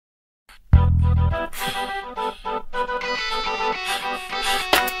There's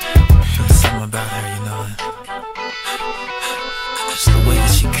something about her, you know. Just the way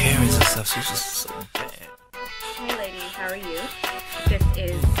that she carries herself, she's just so bad. Hey ladies, how are you? This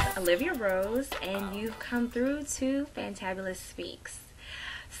is Olivia Rose, and you've come through to Fantabulous Speaks.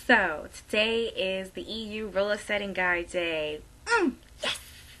 So, today is the EU Rollersetting Guide Day. Yes!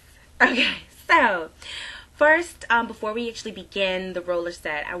 Okay, so, first, before we actually begin the roller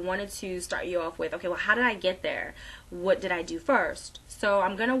set, I wanted to start you off with, okay, well, how did I get there? What did I do first? So,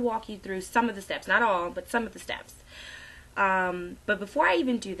 I'm going to walk you through some of the steps. Not all, but some of the steps. But before I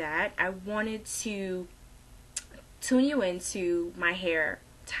even do that, I wanted to tune you into my hair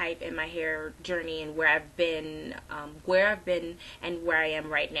type and my hair journey and where I've been and where I am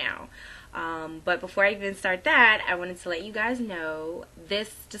right now. But before I even start that, I wanted to let you guys know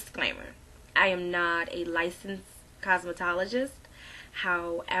this disclaimer. I am not a licensed cosmetologist.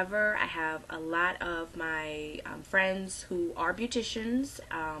 However, I have a lot of my friends who are beauticians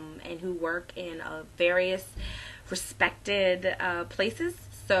and who work in various respected places.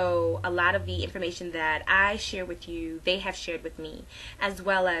 So a lot of the information that I share with you, they have shared with me, as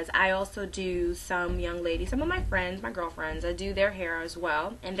well as I also do some young ladies, some of my friends, my girlfriends, I do their hair as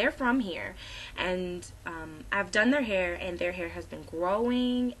well, and they're from here, and I've done their hair, and their hair has been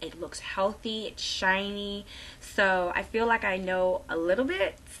growing. It looks healthy, it's shiny, so I feel like I know a little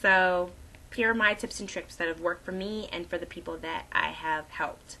bit. So here are my tips and tricks that have worked for me and for the people that I have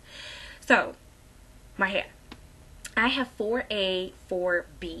helped. So, my hair. I have 4A,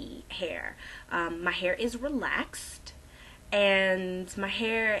 4B hair. My hair is relaxed, and my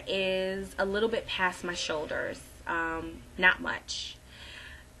hair is a little bit past my shoulders. Not much.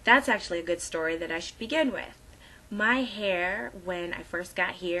 That's actually a good story that I should begin with. My hair, when I first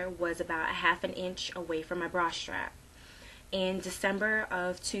got here, was about a ½ an inch away from my bra strap. In December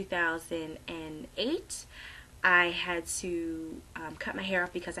of 2008, I had to cut my hair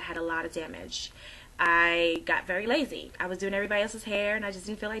off because I had a lot of damage. I got very lazy. I was doing everybody else's hair, and I just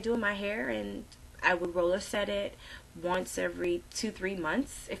didn't feel like doing my hair, and I would roller set it once every 2-3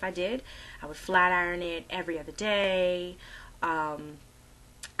 months if I did. I would flat iron it every other day. I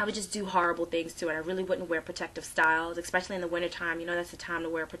would just do horrible things to it. I really wouldn't wear protective styles, especially in the wintertime. You know, that's the time to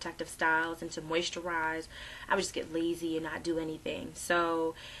wear protective styles and to moisturize. I would just get lazy and not do anything.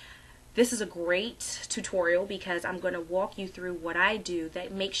 So this is a great tutorial because I'm going to walk you through what I do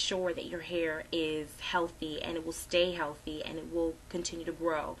that makes sure that your hair is healthy and it will stay healthy and it will continue to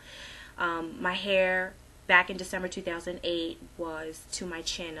grow. My hair back in December 2008 was to my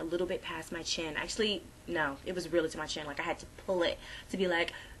chin, a little bit past my chin. Actually, no, it was really to my chin. Like, I had to pull it to be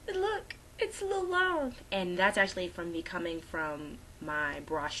like, look, it's a little long. And that's actually from me coming from my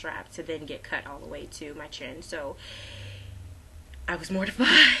bra strap to then get cut all the way to my chin. So I was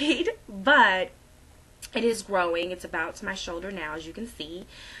mortified, but it is growing. It's about to my shoulder now, as you can see,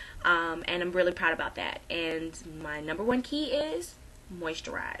 and I'm really proud about that. And my number one key is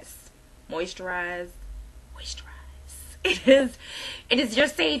moisturize. Moisturize. Moisturize. It is your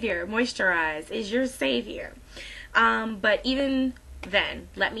savior. Moisturize is your savior. But even then,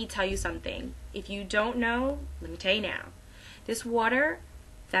 let me tell you something. If you don't know, let me tell you now. This water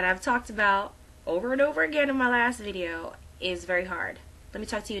that I've talked about over and over again in my last video is very hard. Let me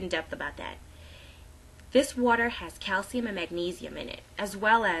talk to you in depth about that. This water has calcium and magnesium in it, as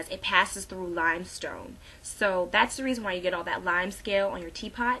well as it passes through limestone. So that's the reason why you get all that lime scale on your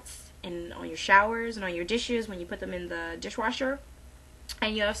teapots and on your showers and on your dishes when you put them in the dishwasher.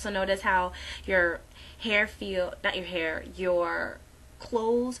 And you also notice how your hair your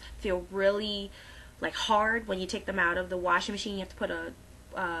clothes feel really like hard when you take them out of the washing machine. You have to put a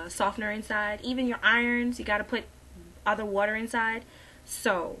softener inside. Even your irons, you got to put other water inside.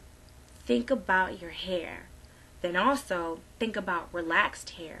 So think about your hair. Then also think about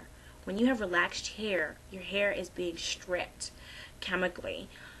relaxed hair. When you have relaxed hair, your hair is being stripped chemically.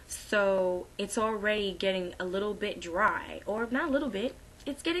 So it's already getting a little bit dry, or not a little bit,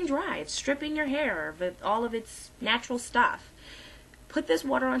 it's getting dry. It's stripping your hair of all of its natural stuff. Put this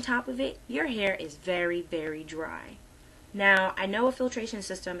water on top of it, your hair is very, very dry. Now, I know a filtration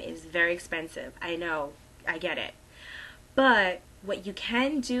system is very expensive. I know, I get it. But what you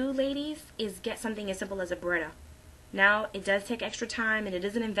can do, ladies, is get something as simple as a Brita. Now, it does take extra time, and it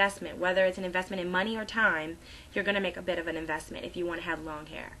is an investment. Whether it's an investment in money or time, you're going to make a bit of an investment if you want to have long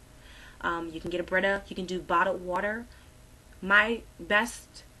hair. You can get a Brita. You can do bottled water. My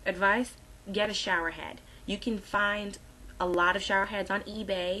best advice, get a shower head. You can find a lot of shower heads on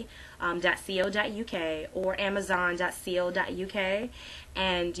eBay, .co.uk or Amazon.co.uk,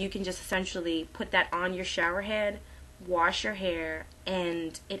 and you can just essentially put that on your shower head, wash your hair,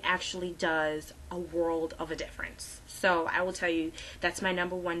 and it actually does a world of a difference. So I will tell you, that's my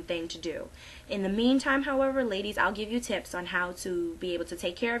number one thing to do. In the meantime, however, ladies, I'll give you tips on how to be able to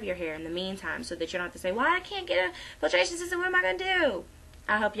take care of your hair in the meantime, so that you don't have to say, well, I can't get a filtration system, what am I going to do?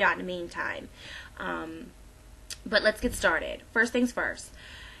 I'll help you out in the meantime. But let's get started. First things first.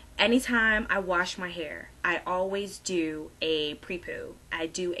 Anytime I wash my hair, I always do a pre-poo. I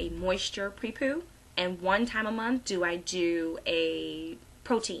do a moisture pre-poo, and one time a month I do a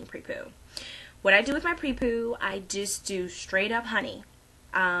protein pre-poo. What I do with my pre-poo, I just do straight up honey.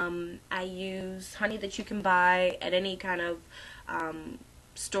 I use honey that you can buy at any kind of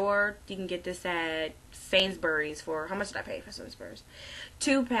store. You can get this at Sainsbury's for, how much did I pay for Sainsbury's?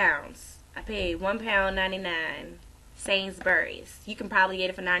 £2. I paid £1.99. Sainsbury's. You can probably get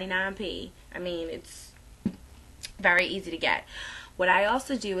it for 99p. I mean, it's very easy to get. What I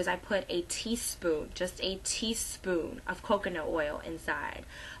also do is I put a teaspoon, just a teaspoon of coconut oil inside.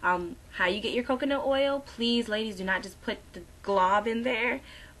 How you get your coconut oil? Please, ladies, do not just put the glob in there.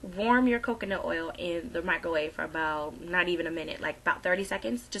 Warm your coconut oil in the microwave for about, not even a minute, like about 30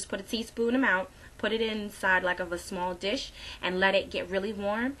 seconds. Just put a teaspoon amount, put it inside like of a small dish, and let it get really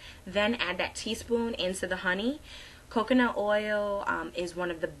warm. Then add that teaspoon into the honey. Coconut oil is one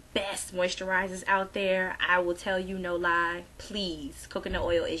of the best moisturizers out there. I will tell you, no lie. Please, coconut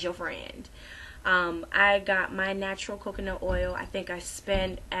oil is your friend. I got my natural coconut oil. I think I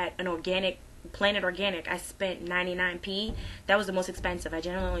spent at an organic, Planet Organic, I spent 99p. That was the most expensive. I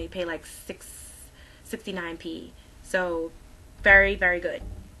generally only pay like 69p. So very, very good.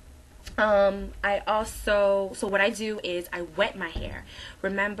 I also, so what I do is I wet my hair.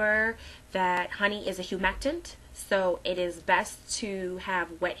 Remember that honey is a humectant, so it is best to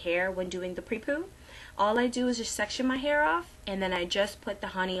have wet hair when doing the pre-poo. All I do is just section my hair off, and then I just put the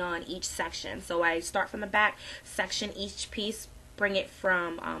honey on each section. So I start from the back, section each piece, bring it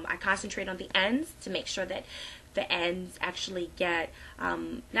from, I concentrate on the ends to make sure that the ends actually get,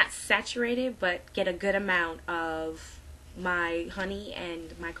 not saturated, but get a good amount of my honey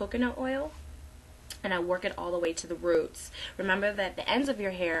and my coconut oil, and I work it all the way to the roots. Remember that the ends of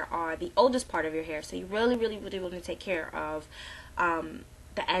your hair are the oldest part of your hair, so you really want to take care of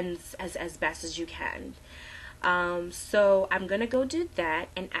the ends as best as you can. So I'm gonna go do that,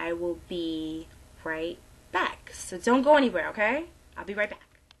 and I will be right back. So don't go anywhere, okay? I'll be right back.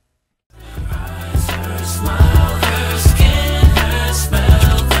 Her smile, her skin, her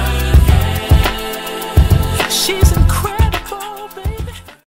smell, her hair. She's